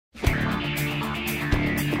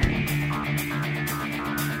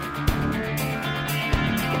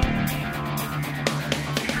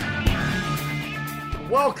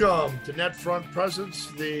Welcome to NetFront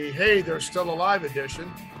Presents, the Hey, They're Still Alive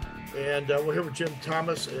edition. And we're here with Jim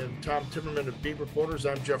Thomas and Tom Timmerman of Beat Reporters.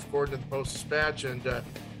 I'm Jeff Gordon of the Post-Dispatch. And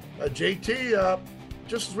JT,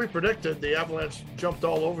 just as we predicted, the Avalanche jumped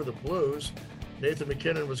all over the Blues. Nathan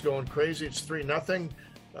MacKinnon was going crazy. It's 3-0.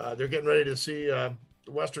 They're getting ready to see the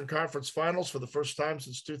Western Conference Finals for the first time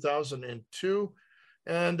since 2002.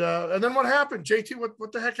 And then what happened? JT,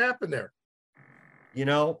 what the heck happened there? You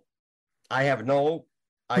know, I have no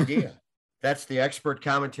idea. That's the expert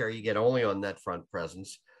commentary you get only on NetFront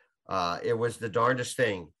Presence. It was the darndest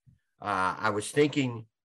thing. I was thinking,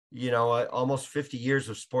 almost 50 years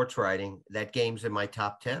of sports writing, that game's in my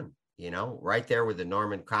top 10, right there with the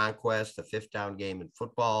Norman Conquest, the fifth down game in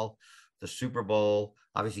football, the Super Bowl,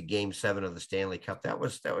 obviously Game 7 of the Stanley Cup. That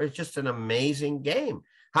was just an amazing game.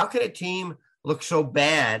 How could a team look so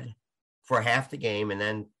bad for half the game and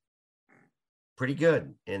then pretty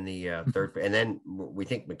good in the third? And then we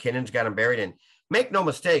think McKinnon's got him buried. And make no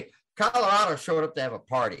mistake, Colorado showed up to have a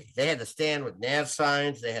party. They had to stand with nav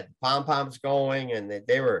signs. They had pom-poms going, and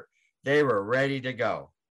they were ready to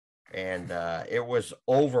go. And it was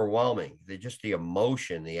overwhelming. The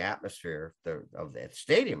emotion, the atmosphere of that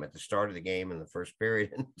stadium at the start of the game in the first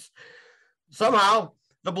period. And somehow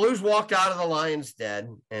the Blues walked out of the Lions dead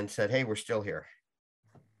and said, "Hey, we're still here."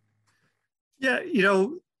 Yeah,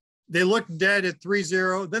 they looked dead at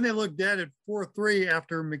 3-0. Then they looked dead at 4-3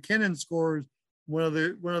 after MacKinnon scores one of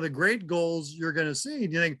the great goals you're going to see.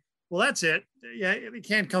 And you think, well, that's it. Yeah, they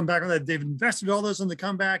can't come back on that. They've invested all this in the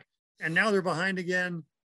comeback, and now they're behind again.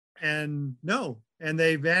 And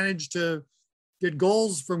they managed to get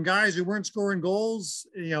goals from guys who weren't scoring goals.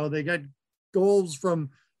 They got goals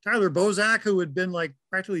from Tyler Bozak, who had been like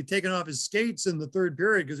practically taken off his skates in the third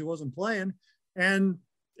period because he wasn't playing. And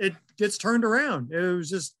it gets turned around. It was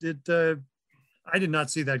just, I did not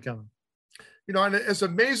see that coming. And as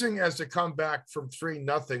amazing as the comeback from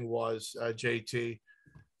 3-0 was, JT,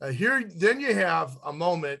 here, then you have a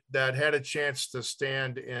moment that had a chance to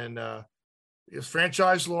stand in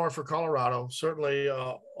franchise lore for Colorado. Certainly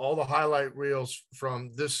all the highlight reels from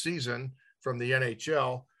this season from the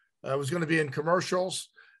NHL was going to be in commercials.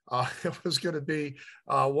 It was going to be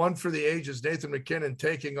one for the ages. Nathan MacKinnon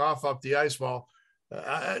taking off up the ice while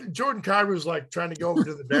Jordan Kyrie's like trying to go over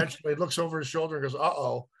to the bench, but he looks over his shoulder and goes,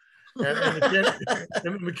 "Uh-oh."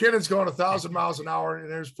 And MacKinnon's going 1,000 miles an hour, and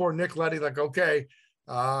there's poor Nick Leddy like, "Okay,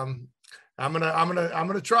 I'm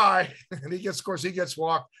gonna try." And he gets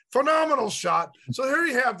walked. Phenomenal shot. So here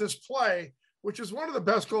you have this play, which is one of the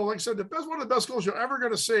best goals. Like I said, one of the best goals you're ever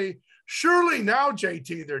going to see. Surely now,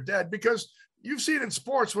 JT, they're dead, because you've seen in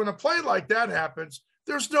sports when a play like that happens,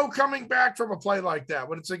 there's no coming back from a play like that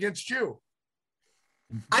when it's against you.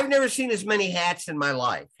 I've never seen as many hats in my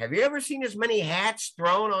life. Have you ever seen as many hats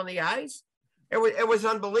thrown on the ice? It was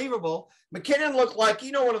unbelievable. MacKinnon looked like,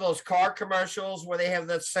 one of those car commercials where they have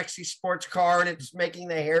that sexy sports car and it's making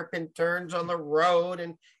the hairpin turns on the road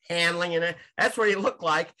and handling it. That's what he looked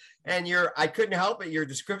like. And I couldn't help it. Your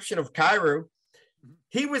description of Kyrou,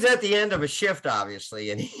 he was at the end of a shift,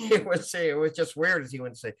 obviously. And it was just weird, as he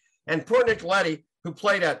would say. And poor Nick Leddy, who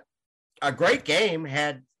played a great game,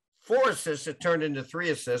 had 4 assists that turned into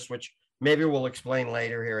 3 assists, which maybe we'll explain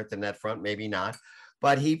later here at the net front, maybe not.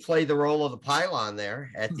 But he played the role of the pylon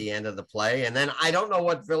there at the end of the play. And then I don't know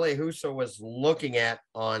what Ville Husso was looking at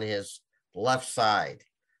on his left side.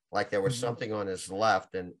 Like there was something on his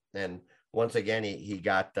left. And once again, he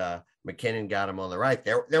got MacKinnon got him on the right.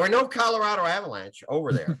 There were no Colorado Avalanche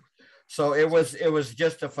over there. So it was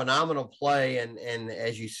just a phenomenal play. And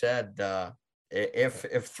as you said, if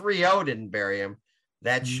 3-0 didn't bury him,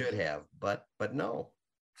 that should have, but no.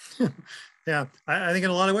 Yeah, I think in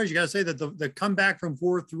a lot of ways you got to say that the comeback from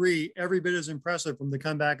 4-3 every bit as impressive from the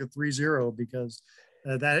comeback of 3-0, because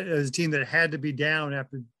that is a team that had to be down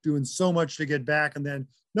after doing so much to get back, and then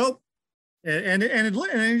nope, and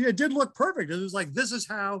it did look perfect. It was like, this is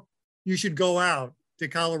how you should go out to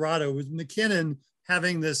Colorado, with MacKinnon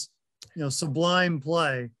having this sublime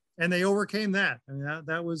play, and they overcame that. I mean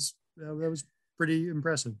that was pretty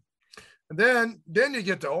impressive. And then you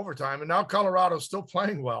get to overtime, and now Colorado's still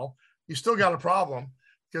playing well. You still got a problem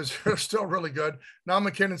because they're still really good. Now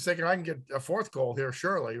MacKinnon's thinking, I can get a 4th goal here,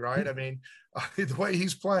 surely, right? I mean, the way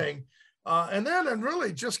he's playing. And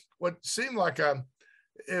really just what seemed like it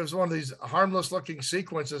was one of these harmless-looking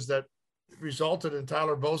sequences that resulted in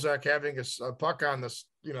Tyler Bozak having a puck on the,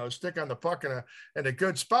 stick on the puck in a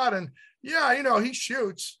good spot. And, he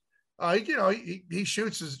shoots. He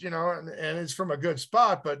shoots and it's from a good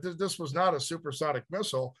spot, but this was not a supersonic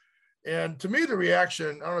missile. And to me, the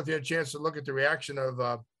reaction, I don't know if you had a chance to look at the reaction of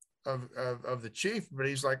the chief, but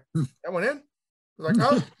he's like, that went in. Like,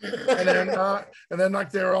 oh, and then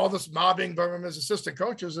like they were all this mobbing from his assistant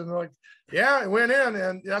coaches, and they're like, yeah, it went in,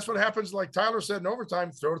 and that's what happens. Like Tyler said in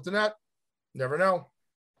overtime, throw it at the net. Never know.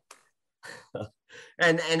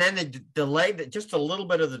 And then the delayed, just a little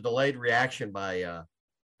bit of the delayed reaction by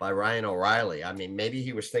Ryan O'Reilly. I mean, maybe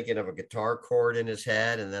he was thinking of a guitar chord in his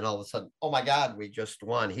head, and then all of a sudden, oh my God, we just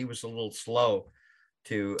won. He was a little slow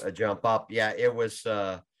to jump up. Yeah, it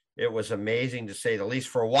was amazing to say the least.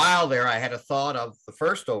 For a while there, I had a thought of the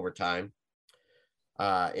first overtime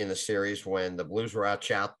in the series when the Blues were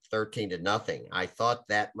outshot 13-0. I thought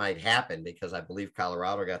that might happen because I believe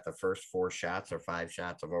Colorado got the first 4 shots or 5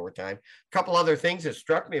 shots of overtime. A couple other things that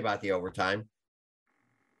struck me about the overtime.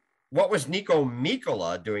 What was Nico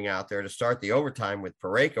Mikkola doing out there to start the overtime with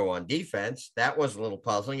Parayko on defense? That was a little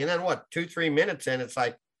puzzling. And then 2-3 minutes in, it's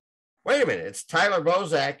like, wait a minute, it's Tyler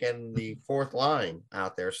Bozak and the fourth line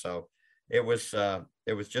out there. So it was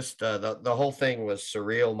just the whole thing was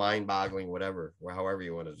surreal, mind-boggling, whatever, however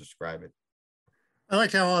you want to describe it. I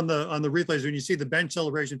like how on the replays, when you see the bench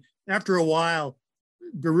celebration, after a while,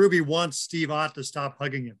 Berube wants Steve Ott to stop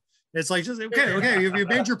hugging him. It's like, just okay, you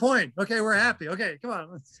made your point. Okay, we're happy. Okay, come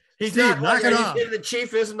on. He's Steve, not knock it off. The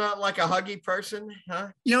Chief is not like a huggy person, huh?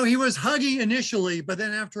 You know, he was huggy initially, but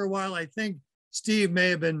then after a while, I think Steve may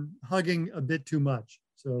have been hugging a bit too much.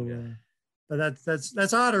 So, but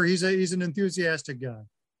that's Otter. He's an enthusiastic guy.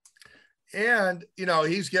 And, you know,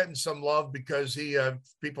 he's getting some love because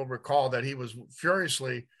people recall that he was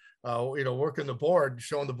furiously, working the board,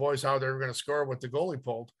 showing the boys how they were going to score with the goalie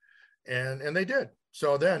pulled. And they did.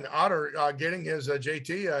 So then Otter getting his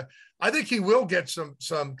JT, I think he will get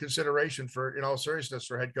some consideration for, in all seriousness,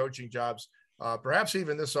 for head coaching jobs, perhaps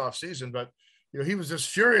even this offseason. But, you know, he was just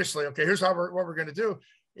furiously, okay, here's what we're going to do.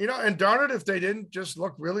 You know, and darn it, if they didn't just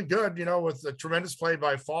look really good, you know, with the tremendous play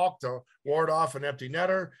by Falk to ward off an empty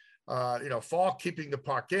netter, Falk keeping the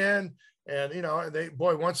puck in. And, you know,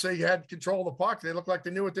 once they had control of the puck, they looked like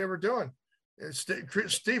they knew what they were doing.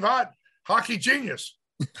 Steve Ott, hockey genius.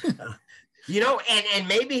 You know, and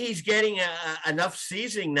maybe he's getting enough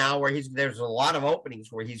seasoning now where there's a lot of openings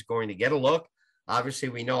where he's going to get a look. Obviously,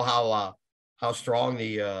 we know how strong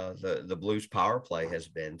the Blues power play has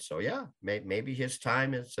been. So yeah, maybe his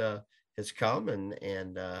time has come,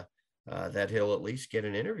 and that he'll at least get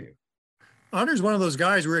an interview. Otter's one of those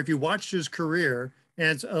guys where if you watched his career, and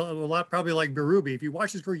it's a lot probably like Berube, if you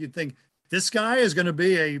watch his career, you'd think this guy is going to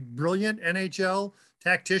be a brilliant NHL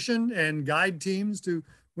tactician and guide teams to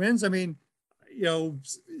wins. I mean, you know,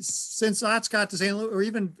 since Ott's got to St. Louis, or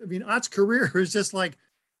even, I mean, Ott's career is just like,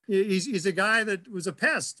 he's a guy that was a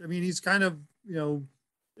pest. I mean, he's kind of, you know,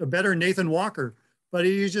 a better Nathan Walker, but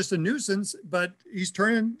he's just a nuisance, but he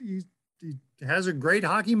has a great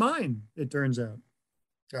hockey mind, it turns out.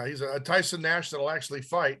 Yeah, he's a Tyson Nash that'll actually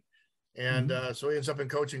fight. And so he ends up in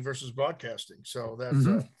coaching versus broadcasting. So that's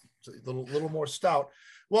a little more stout.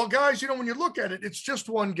 Well, guys, you know, when you look at it, it's just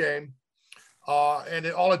one game. And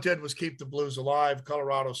all it did was keep the Blues alive.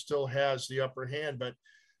 Colorado still has the upper hand. But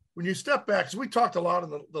when you step back, because we talked a lot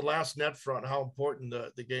on the last net front, how important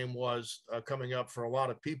the game was coming up for a lot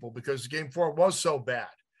of people, because game 4 was so bad.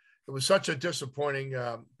 It was such a disappointing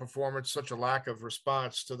performance, such a lack of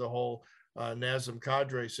response to the whole Nazem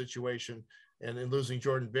Kadri situation, and in losing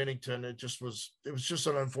Jordan Binnington. It was just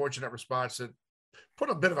an unfortunate response that put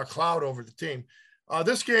a bit of a cloud over the team.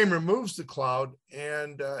 This game removes the cloud,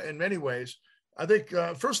 and in many ways, I think,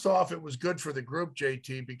 first off, it was good for the group,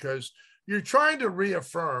 JT, because you're trying to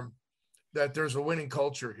reaffirm that there's a winning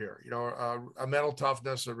culture here, you know, a mental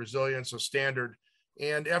toughness, a resilience, a standard.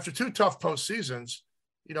 And after 2 tough postseasons,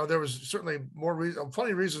 you know, there was certainly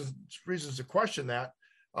plenty of reasons to question that.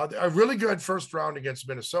 A really good first round against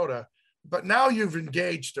Minnesota, but now you've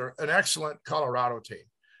engaged an excellent Colorado team.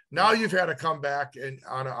 Now you've had a comeback in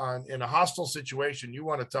a hostile situation. You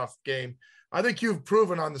won a tough game. I think you've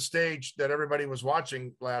proven on the stage that everybody was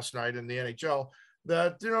watching last night in the NHL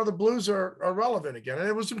that, you know, the Blues are relevant again. And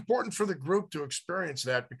it was important for the group to experience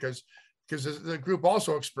that because the group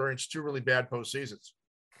also experienced 2 really bad postseasons.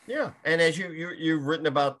 Yeah. And as you've written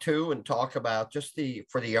about too, and talk about just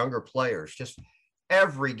for the younger players, just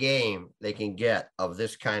every game they can get of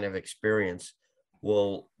this kind of experience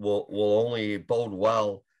will only bode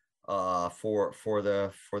well for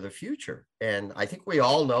the future. And I think we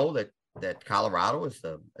all know that Colorado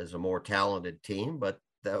is a more talented team, but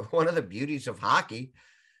one of the beauties of hockey,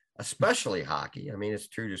 especially hockey, I mean, it's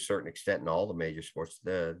true to a certain extent in all the major sports,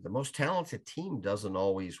 the most talented team doesn't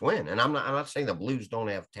always win. And I'm not saying the Blues don't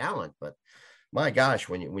have talent, but my gosh,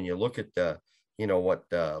 when you look at what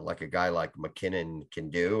like a guy like McKinnon can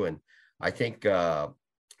do, and I think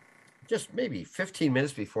just maybe 15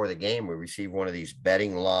 minutes before the game, we received one of these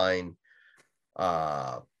betting line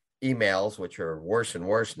emails, which are worse and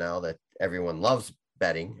worse now that everyone loves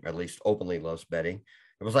betting, or at least openly loves betting.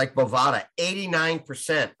 It was like Bovada,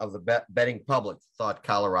 89% of the betting public thought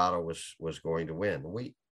Colorado was going to win.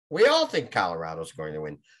 We all think Colorado's going to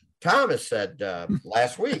win. Thomas said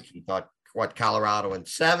last week he thought Colorado in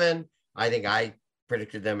 7. I think I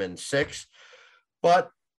predicted them in 6.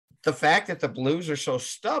 But the fact that the Blues are so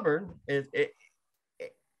stubborn,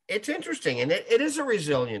 it's interesting, and it is a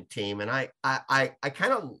resilient team, and I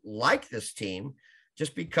kind of like this team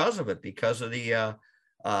just because of it, because of the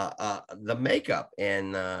makeup,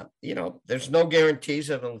 and there's no guarantees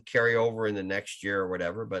that it'll carry over in the next year or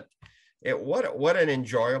whatever, but what an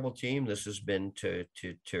enjoyable team this has been to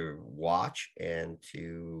watch and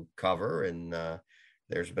to cover, and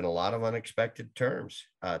there's been a lot of unexpected turns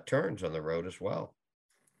on the road as well.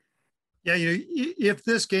 Yeah, if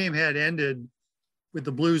this game had ended with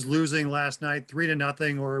the Blues losing last night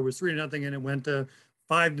 3-0, or it was 3-0 and it went to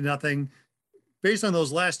 5-0, based on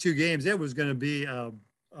those last 2 games, it was going to be a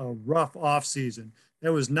rough off season.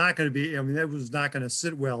 That was not going to be, that was not going to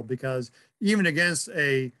sit well, because even against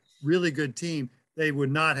a really good team, they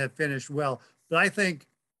would not have finished well. But I think,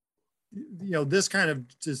 this kind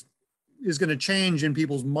of just is going to change in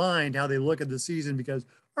people's mind how they look at the season, because,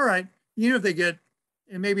 all right, even if they get,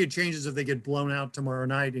 and maybe it changes if they get blown out tomorrow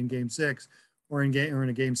night in Game 6 or in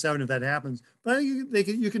a Game 7 if that happens. But you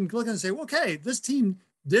can look and say, well, okay, this team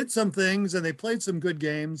did some things and they played some good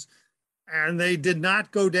games, and they did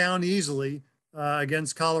not go down easily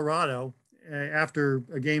against Colorado after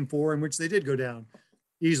a Game 4 in which they did go down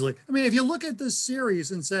easily. I mean, if you look at this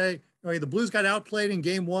series and say, okay, the Blues got outplayed in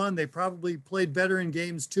Game 1, they probably played better in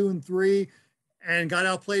Games 2 and 3, and got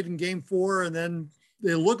outplayed in Game 4, and then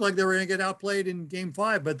they looked like they were going to get outplayed in Game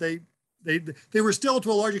 5, but they were still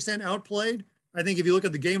to a large extent outplayed. I think if you look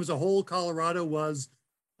at the game as a whole, Colorado was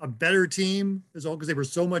a better team as well, because they were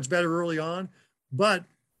so much better early on. But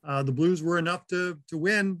the Blues were enough to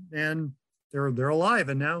win, and they're alive.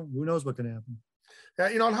 And now who knows what can happen? Yeah,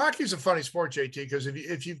 and hockey's a funny sport, JT, because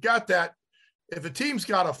if you've got that, if a team's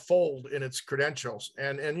got a fold in its credentials,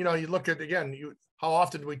 and you look at, again, how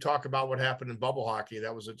often do we talk about what happened in bubble hockey?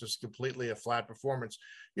 That was just completely a flat performance,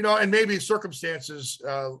 and maybe circumstances,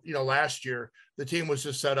 last year, the team was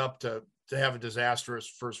just set up to have a disastrous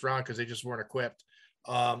first round because they just weren't equipped.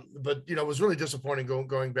 But it was really disappointing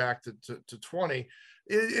going back to 20.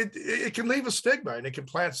 It can leave a stigma, and it can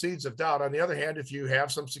plant seeds of doubt. On the other hand, if you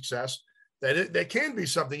have some success, that can be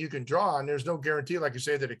something you can draw on. There's no guarantee, like you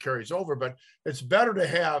say, that it carries over, but it's better to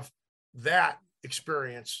have that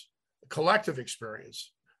experience, collective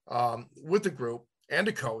experience, with the group and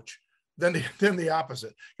the coach than the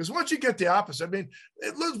opposite. Because once you get the opposite, I mean,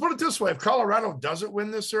 let's put it this way: if Colorado doesn't win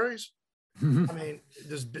this series, I mean,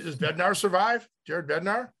 does Bednar survive? Jared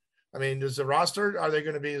Bednar? I mean, does the roster, are they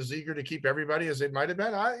going to be as eager to keep everybody as they might have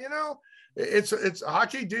been? It's a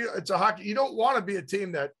hockey deal. It's a hockey. You don't want to be a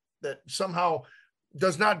team that somehow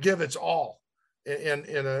does not give its all in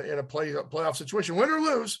a playoff situation. Win or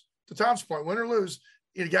lose, to Tom's point, win or lose,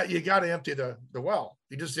 you got to empty the well.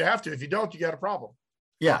 You have to. If you don't, you got a problem.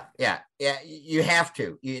 Yeah. You have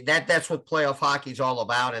to. That's what playoff hockey is all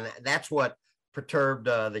about, and that's what perturbed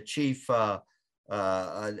the Chief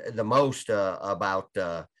the most about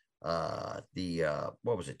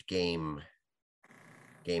what was it, game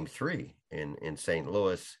 3 in St.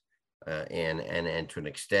 Louis, and to an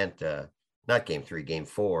extent, not game 3, game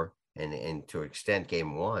 4, and to an extent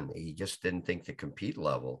game 1. He just didn't think the compete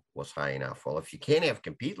level was high enough. Well, if you can't have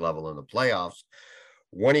compete level in the playoffs,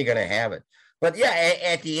 when are you going to have it? But yeah,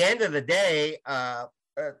 at the end of the day,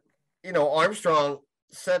 Armstrong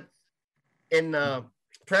said in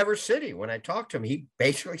Traverse City, when I talked to him, he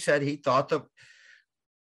basically said he thought the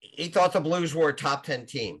Blues were a top 10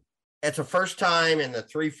 team. It's the first time in the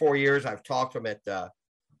 3-4 years I've talked to him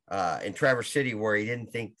in Traverse City where he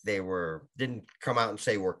didn't think didn't come out and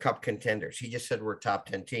say we're cup contenders. He just said we're top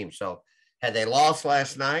 10 team. So had they lost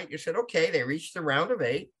last night, you said, okay, they reached the round of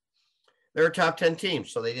 8. They're a top 10 team.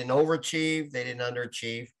 So they didn't overachieve, they didn't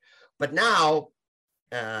underachieve. But now,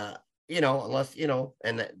 unless,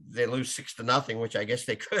 and they lose 6-0, which I guess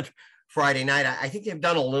they could Friday night, I think they've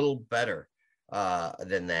done a little better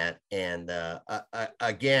than that. And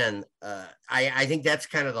again, I think that's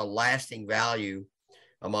kind of the lasting value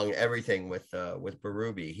among everything with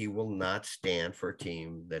Berube. He will not stand for a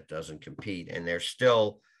team that doesn't compete. And there's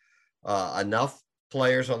still enough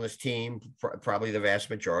players on this team, probably the vast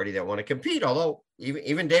majority, that want to compete. Although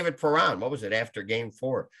even David Perron, what was it, after game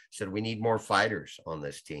 4, said we need more fighters on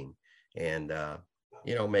this team. And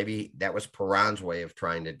you know, maybe that was Perron's way of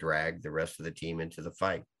trying to drag the rest of the team into the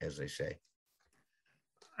fight, as they say.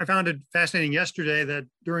 I found it fascinating yesterday that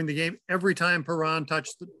during the game, every time Perron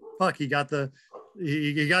touched the puck, he got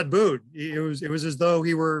booed. It was as though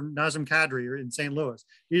he were Nazem Kadri in St. Louis.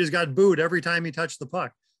 He just got booed every time he touched the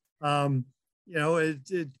puck. You know,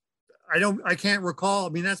 I can't recall. I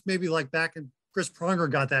mean, that's maybe like back in Chris Pronger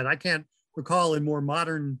got that. I can't recall in more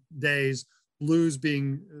modern days Blues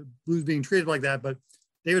being treated like that. But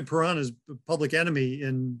David Perron is a public enemy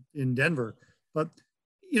in Denver. But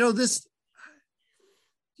you know,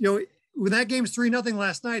 when that game's 3-0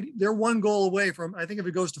 last night, they're one goal away from, I think if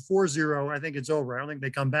it goes to 4-0, I think it's over. I don't think they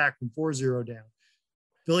come back from 4-0 down.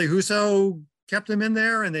 Billy Husso kept them in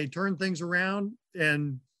there and they turned things around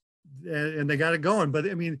and they got it going. But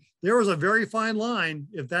I mean, there was a very fine line.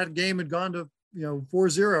 If that game had gone to,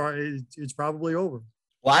 4-0, it's probably over.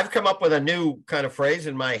 Well, I've come up with a new kind of phrase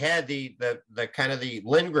in my head, the kind of the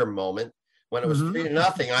Lindgren moment. When it was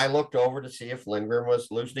 3-0, I looked over to see if Lindgren was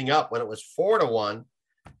loosening up. When it was 4-1,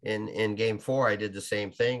 in game 4, I did the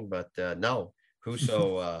same thing, but no,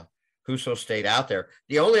 Husso stayed out there.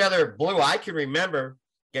 The only other Blue I can remember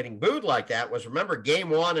getting booed like that was, remember game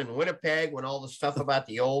 1 in Winnipeg when all the stuff about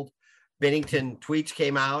the old Binnington tweets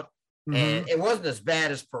came out, and it wasn't as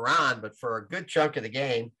bad as Perron, but for a good chunk of the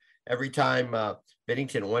game, every time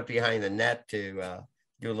Binnington went behind the net to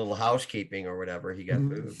do a little housekeeping or whatever, he got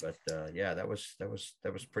booed. But yeah, that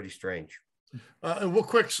was pretty strange. And we'll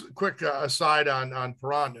quick aside on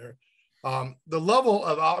Perron there. The level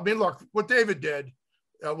of, I mean, look, what David did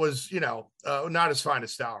was, not his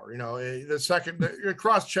finest hour. The second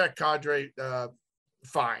cross-check Kadri,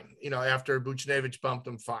 fine. After Buchnevich bumped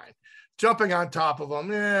him, fine. Jumping on top of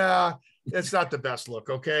him, yeah, it's not the best look,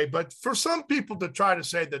 okay? But for some people to try to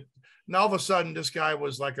say that now all of a sudden this guy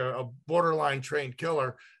was like a borderline trained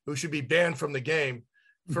killer who should be banned from the game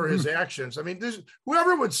for his actions. I mean,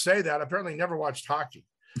 whoever would say that apparently never watched hockey,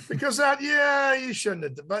 because you shouldn't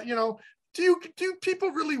have. But do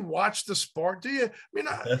people really watch the sport? Do you? I mean,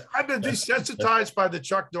 I've been desensitized by the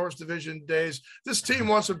Chuck Norris division days. This team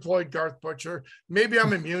once employed Garth Butcher. Maybe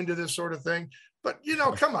I'm immune to this sort of thing. But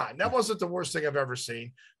come on, that wasn't the worst thing I've ever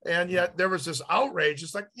seen. And yet there was this outrage.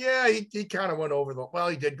 It's like, he kind of went over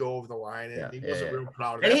he did go over the line, and he wasn't real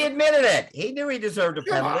proud of it. And he admitted it. He knew he deserved a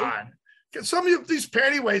penalty. Come on. Some of these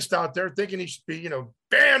panty waste out there thinking he should be,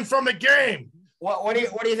 banned from the game. What do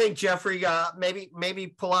you think, Jeffrey? Maybe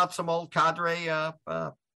pull out some old Kadri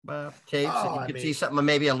tapes, and you could see something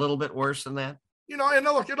maybe a little bit worse than that. And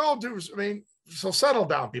look, it all do. I mean, so settle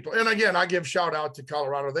down, people. And again, I give shout out to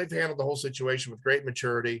Colorado. They've handled the whole situation with great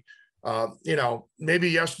maturity. Maybe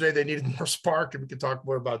yesterday they needed more spark, and we can talk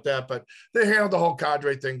more about that. But they handled the whole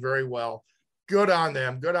Kadri thing very well. Good on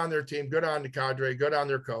them. Good on their team. Good on the Kadri. Good on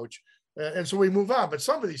their coach. And so we move on. But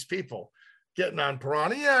some of these people getting on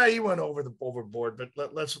Perron, he went overboard.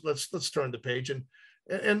 But let's turn the page and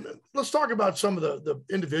let's talk about some of the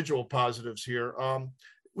individual positives here.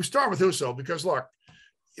 We start with Husso because look,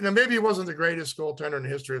 maybe he wasn't the greatest goaltender in the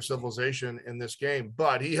history of civilization in this game,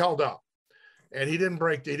 but he held up and he didn't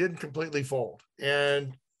break. He didn't completely fold.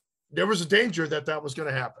 And there was a danger that was going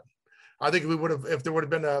to happen. I think if there would have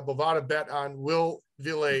been a Bovada bet on will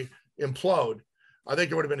Ville implode, I think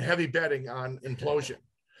there would have been heavy betting on implosion,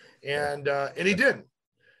 and he didn't,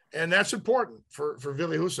 and that's important for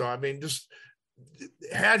Ville Husso. I mean, just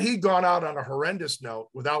had he gone out on a horrendous note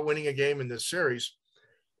without winning a game in this series,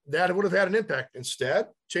 that would have had an impact. Instead,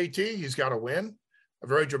 JT, he's got a win, a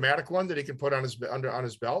very dramatic one that he can put on his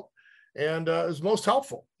belt, and is most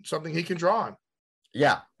helpful, something he can draw on.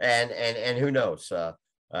 Yeah, and who knows?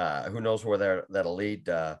 Who knows where that'll lead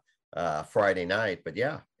Friday night? But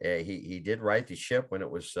yeah, he did right the ship when it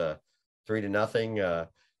was 3-0.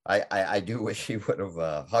 I do wish he would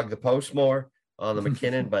have hugged the post more on the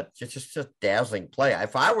McKinnon, but just a dazzling play.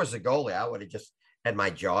 If I was a goalie, I would have just had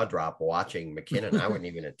my jaw drop watching McKinnon. I wouldn't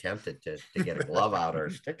even attempted to get a glove out or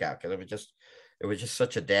a stick out because it was just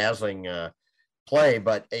such a dazzling play.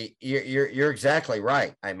 But you're exactly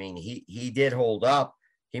right. I mean, he did hold up.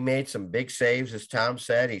 He made some big saves, as Tom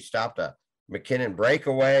said. He stopped a McKinnon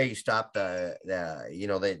breakaway. He stopped the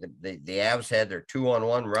Avs had their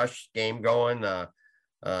 2-on-1 rush game going,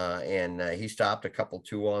 and he stopped a couple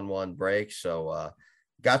 2-on-1 breaks. So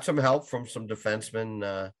got some help from some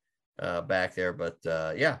defensemen back there, but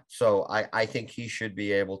yeah. So I think he should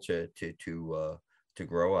be able to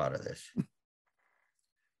grow out of this.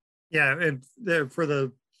 Yeah, and for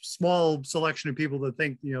the small selection of people that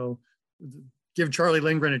think give Charlie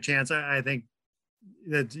Lindgren a chance, I think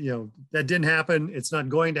that that didn't happen. It's not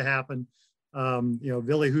going to happen.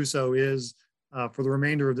 Ville Husso is for the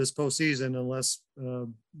remainder of this postseason, unless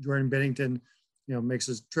Jordan Bennington, makes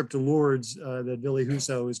his trip to Lourdes. That Ville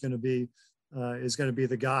Husso is going to be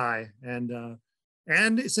the guy, and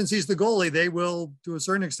since he's the goalie, they will, to a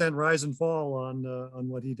certain extent, rise and fall on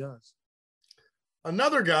what he does.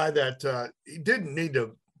 Another guy that he didn't need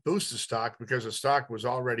to boost the stock because the stock was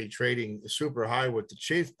already trading super high with the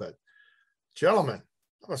Chief, but gentlemen,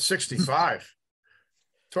 65,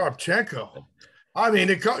 Toropchenko. I mean,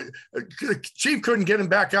 the Chief couldn't get him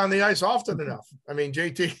back on the ice often enough. I mean,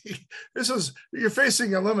 JT, you're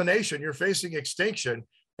facing elimination, you're facing extinction,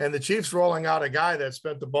 and the Chiefs rolling out a guy that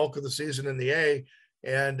spent the bulk of the season in the A,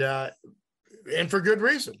 and for good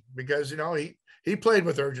reason, because he played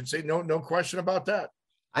with urgency, no question about that.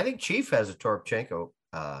 I think Chief has a Toropchenko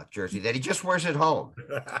jersey that he just wears at home.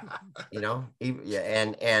 It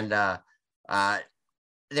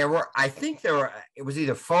was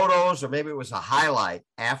either photos or maybe it was a highlight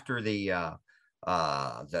after the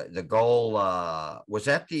goal. Was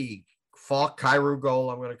that the Falk Kyrou goal?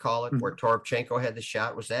 I'm going to call it, where Toropchenko had the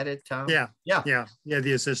shot. Was that it, Tom? Yeah.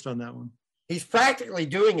 The assist on that one. He's practically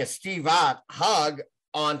doing a Steve Ott hug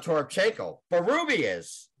on Toropchenko. Berube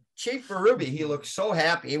is. Chief Berube, he looked so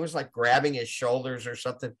happy. He was like grabbing his shoulders or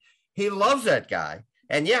something. He loves that guy.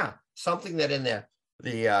 And something that in the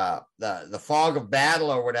fog of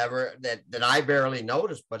battle or whatever that I barely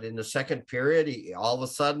noticed, but in the second period, all of a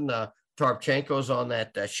sudden Toropchenko's on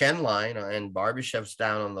that Shen line and Barbyshev's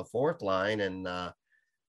down on the fourth line, and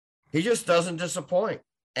he just doesn't disappoint.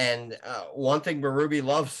 And one thing Berube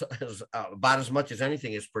loves is, about as much as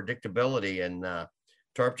anything, is predictability, and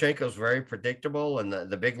Toropchenko's very predictable, and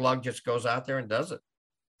the big lug just goes out there and does it.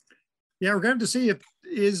 Yeah, we're going to see if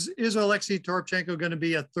is Alexei Toropchenko going to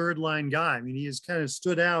be a third line guy. I mean, he has kind of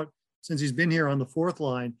stood out since he's been here on the fourth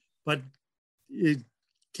line, but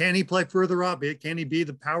can he play further up? Can he be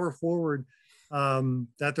the power forward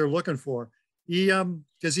that they're looking for?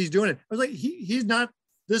 Because he's doing it. I was like, he's not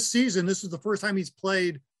this season. This is the first time he's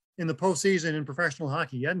played in the postseason in professional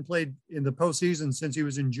hockey. He hadn't played in the postseason since he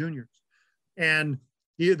was in juniors, and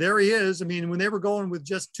there he is. I mean, when they were going with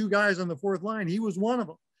just two guys on the fourth line, he was one of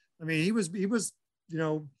them. I mean, he was, he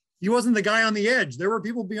wasn't the guy on the edge. There were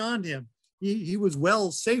people beyond him. He was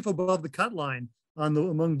well safe above the cut line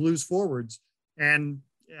among Blues forwards. And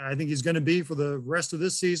I think he's going to be for the rest of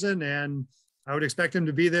this season. And I would expect him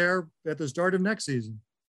to be there at the start of next season.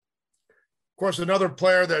 Of course, another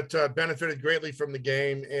player that benefited greatly from the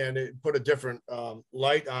game, and it put a different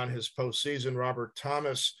light on his postseason, Robert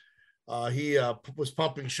Thomas. He was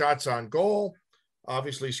pumping shots on goal.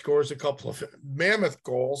 Obviously scores a couple of mammoth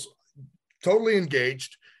goals, totally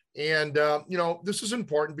engaged. And, this is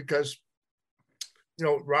important because,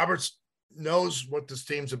 Roberts knows what this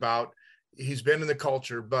team's about. He's been in the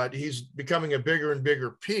culture, but he's becoming a bigger and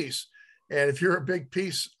bigger piece. And if you're a big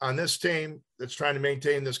piece on this team that's trying to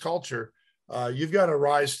maintain this culture, you've got to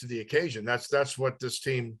rise to the occasion. That's what this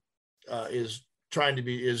team is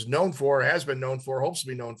known for, has been known for, hopes to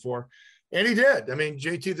be known for. And he did. I mean,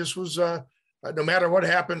 JT, this was, no matter what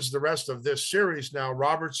happens the rest of this series now,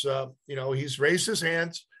 Roberts, he's raised his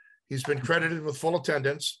hands. He's been credited with full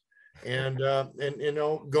attendance, and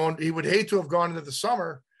he would hate to have gone into the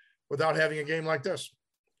summer without having a game like this.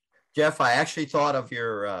 Jeff, I actually thought of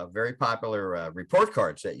your very popular report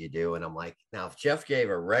cards that you do. And I'm like, now, if Jeff gave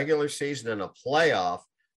a regular season and a playoff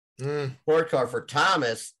report card for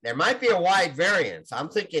Thomas, there might be a wide variance. I'm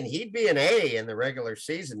thinking he'd be an A in the regular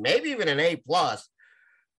season, maybe even an A+. But,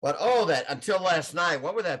 that until last night,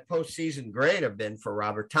 what would that postseason grade have been for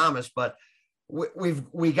Robert Thomas? But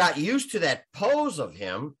we got used to that pose of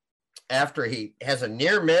him after he has a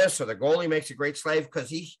near miss or the goalie makes a great save, because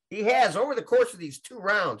he has, over the course of these two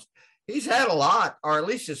rounds, he's had a lot, or at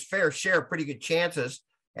least his fair share of pretty good chances.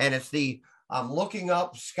 And it's the looking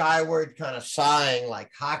up skyward, kind of sighing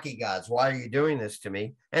like, hockey gods, why are you doing this to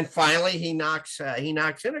me? And finally he knocks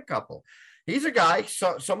in a couple. He's a guy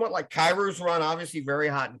somewhat like Kyrou's run, obviously very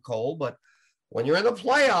hot and cold, but when you're in the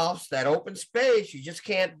playoffs, that open space, you just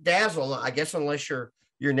can't dazzle, I guess, unless you're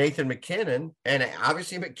Nathan MacKinnon. And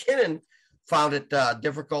obviously MacKinnon found it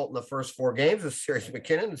difficult in the first four games of the series.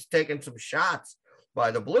 MacKinnon has taken some shots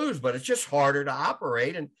by the Blues, but it's just harder to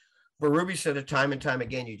operate. And Berube said it time and time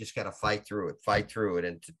again, you just got to fight through it.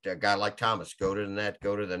 And a guy like Thomas, go to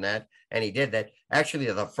the net. And he did that. Actually,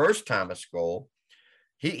 the first Thomas goal,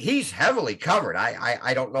 he's heavily covered.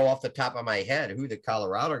 I don't know off the top of my head who the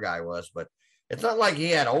Colorado guy was, but it's not like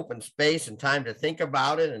he had open space and time to think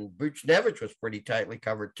about it. And Buchnevich was pretty tightly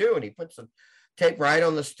covered too. And he puts the tape right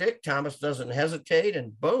on the stick. Thomas doesn't hesitate,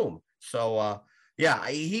 and boom. So, Yeah,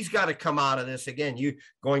 he's got to come out of this again. You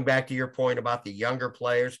going back to your point about the younger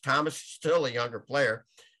players. Thomas is still a younger player.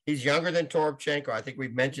 He's younger than Toropchenko. I think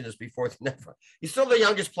we've mentioned this before. He's still the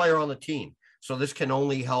youngest player on the team. So this can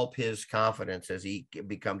only help his confidence as he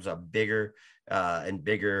becomes a bigger and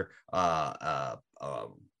bigger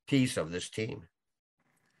piece of this team.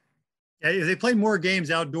 Yeah, if they played more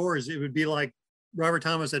games outdoors, it would be like Robert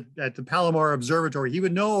Thomas at the Palomar Observatory. He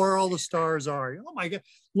would know where all the stars are. Oh my God.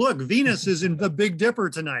 Look, Venus is in the Big Dipper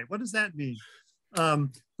tonight. What does that mean? But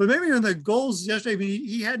maybe in the goals yesterday,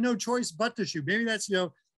 he had no choice but to shoot. Maybe that's,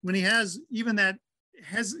 when he has even that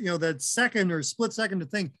that second or split second to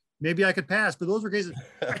think, maybe I could pass, but those were cases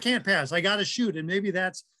I can't pass. I got to shoot. And maybe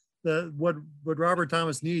that's what Robert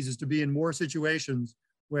Thomas needs, is to be in more situations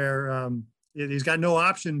where he's got no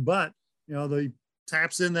option, but the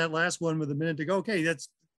taps in that last one with a minute to go. Okay,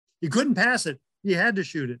 he couldn't pass it. He had to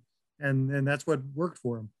shoot it. And that's what worked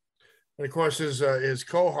for him. And of course, his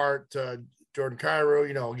cohort, Jordan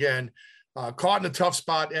Kyrou, again, caught in a tough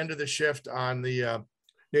spot, end of the shift on the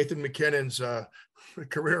Nathan MacKinnon's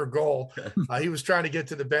career goal. He was trying to get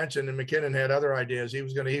to the bench, and then MacKinnon had other ideas. He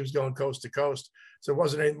was going coast to coast. So it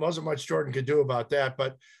wasn't much Jordan could do about that.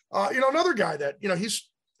 But another guy that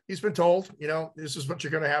he's been told, this is what you're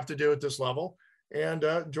going to have to do at this level. And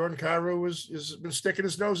Jordan Kyrou has been sticking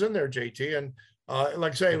his nose in there, JT. And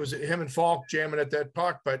like I say, it was him and Falk jamming at that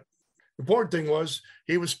puck. But the important thing was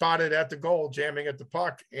he was spotted at the goal, jamming at the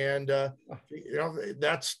puck. And,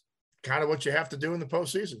 that's kind of what you have to do in the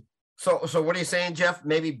postseason. So what are you saying, Jeff?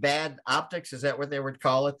 Maybe bad optics? Is that what they would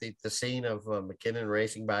call it? The scene of MacKinnon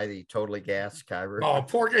racing by the totally gassed Kyrou? Oh,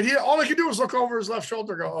 poor guy. All he could do was look over his left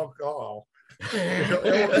shoulder and go, oh. He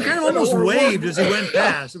kind of almost waved as he went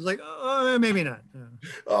past. It was like, maybe not.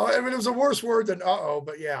 It was a worse word than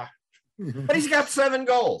but yeah. But he's got 7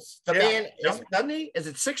 goals. The man, Yep. Doesn't he? Is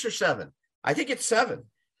it 6 or 7? I think it's 7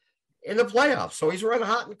 in the playoffs. So he's run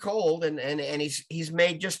hot and cold, and he's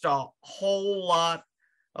made just a whole lot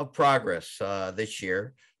of progress this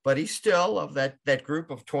year. But he's still of that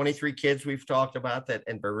group of 23 kids we've talked about.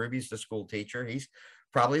 And Berube the school teacher. He's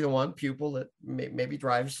probably the one pupil that maybe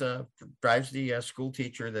drives the school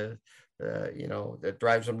teacher that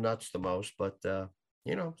drives them nuts the most. But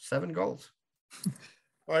 7 goals.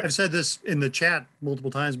 I've said this in the chat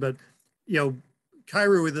multiple times, but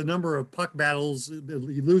Kyrou, with the number of puck battles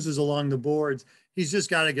he loses along the boards, he's just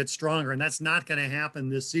got to get stronger, and that's not going to happen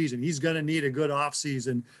this season. He's going to need a good off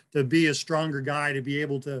season to be a stronger guy, to be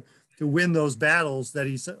able to win those battles that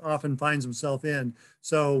he often finds himself in.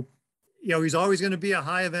 So, he's always going to be a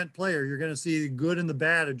high event player. You're going to see the good and the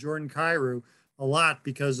bad of Jordan Kyrou a lot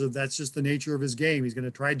because that's just the nature of his game. He's going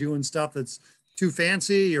to try doing stuff that's too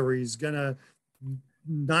fancy, or he's going to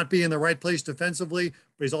not be in the right place defensively,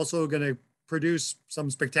 but he's also going to produce some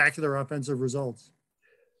spectacular offensive results.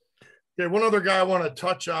 Okay, one other guy I want to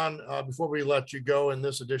touch on before we let you go in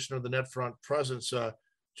this edition of the Net Front Presence,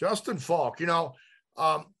 Justin Falk.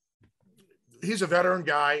 He's a veteran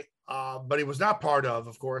guy, but he was not part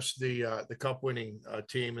of course, the cup-winning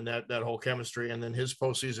team and that whole chemistry. And then his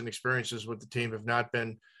postseason experiences with the team have not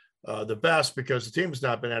been the best because the team has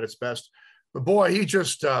not been at its best. But boy, he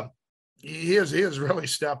just he has really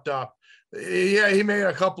stepped up. Yeah, he made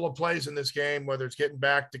a couple of plays in this game, whether it's getting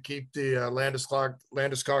back to keep the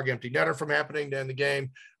Landeskog empty netter from happening to end the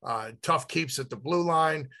game, tough keeps at the blue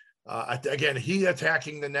line. Again, he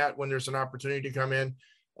attacking the net when there's an opportunity to come in.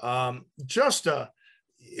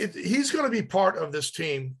 He's going to be part of this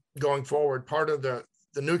team going forward, part of the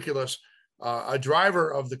nucleus, a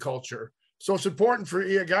driver of the culture. So it's important for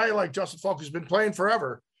a guy like Justin Falk, who's been playing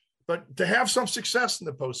forever, but to have some success in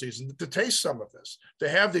the postseason, to taste some of this, to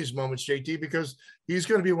have these moments, JT, because he's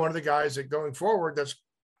going to be one of the guys that going forward that's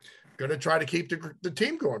going to try to keep the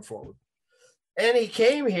team going forward. And he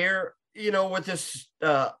came here, with this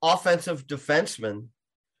offensive defenseman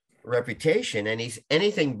reputation, and he's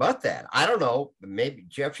anything but that. I don't know. Maybe,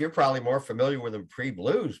 Jeff, you're probably more familiar with him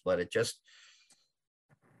pre-Blues, but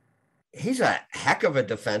he's a heck of a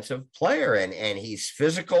defensive player, and he's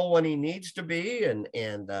physical when he needs to be, and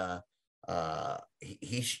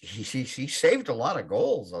he saved a lot of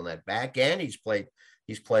goals on that back end. He's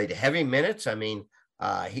played heavy minutes. I mean,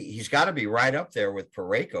 he's got to be right up there with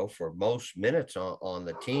Parayko for most minutes on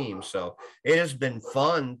the team. So it has been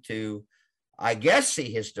fun to, I guess,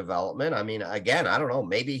 see his development. I mean, again, I don't know.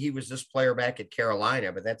 Maybe he was this player back at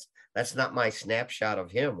Carolina, but that's not my snapshot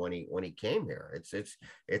of him when he came here.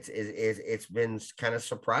 It's been kind of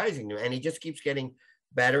surprising, and he just keeps getting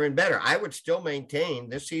better and better. I would still maintain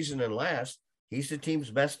this season and last, he's the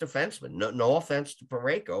team's best defenseman. No offense to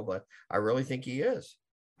Parayko, but I really think he is.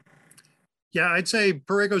 Yeah, I'd say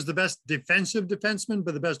Parayko's the best defensive defenseman,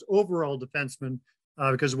 but the best overall defenseman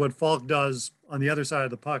because of what Falk does on the other side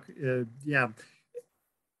of the puck.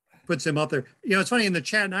 Puts him up there. You know, it's funny in the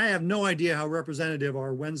chat, and I have no idea how representative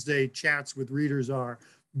our Wednesday chats with readers are,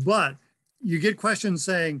 but you get questions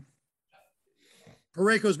saying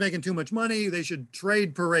Parayko's making too much money. They should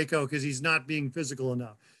trade Parayko because he's not being physical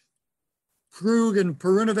enough. Krug and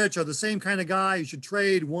Perunovich are the same kind of guy. You should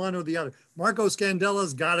trade one or the other. Marco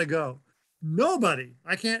Scandella's got to go. Nobody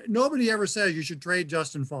ever says you should trade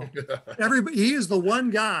Justin Falk. He is the one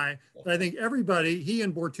guy that I think everybody, he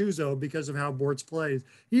and Bortuzzo, because of how Bortz plays,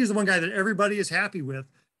 he's the one guy that everybody is happy with,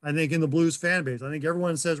 I think, in the Blues fan base. I think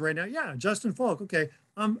everyone says right now, yeah, Justin Falk, okay,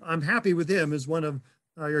 I'm happy with him as one of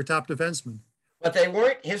your top defensemen. But they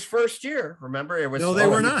weren't his first year. Remember, it was. No, they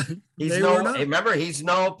were not. Remember, he's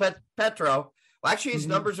no Petro. Well, actually, his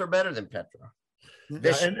numbers are better than Petro.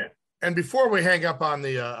 And before we hang up on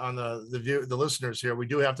the listeners here, we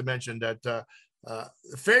do have to mention that the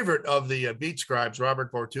favorite of the beat scribes,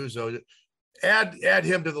 Robert Bortuzzo, add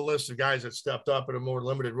him to the list of guys that stepped up in a more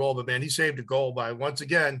limited role. But man, he saved a goal by once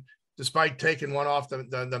again, despite taking one off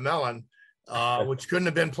the melon, which couldn't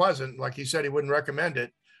have been pleasant. Like he said, he wouldn't recommend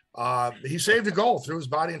it. He saved a goal, threw his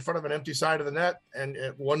body in front of an empty side of the net. And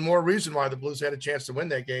one more reason why the Blues had a chance to win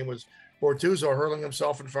that game was Bortuzzo hurling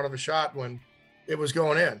himself in front of a shot when it was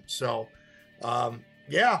going in. So,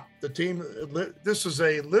 the team, this is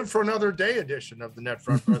a live for another day edition of the Net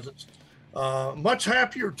Front Presence. Much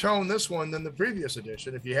happier tone this one than the previous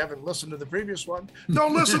edition. If you haven't listened to the previous one,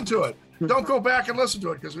 don't listen to it. Don't go back and listen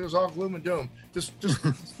to it because it was all gloom and doom. Just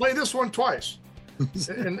play this one twice.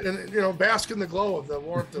 and bask in the glow of the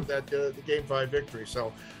warmth of that the Game 5 victory.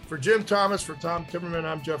 So for Jim Thomas, for Tom Timmerman,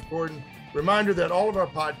 I'm Jeff Gordon. Reminder that all of our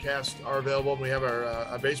podcasts are available. We have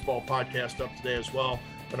our baseball podcast up today as well.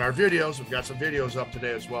 And our videos, we've got some videos up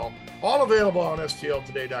today as well. All available on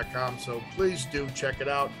stltoday.com. So please do check it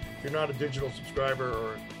out. If you're not a digital subscriber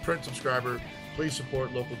or a print subscriber, please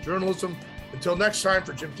support local journalism. Until next time,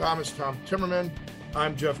 for Jim Thomas, Tom Timmerman,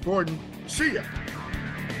 I'm Jeff Gordon. See ya.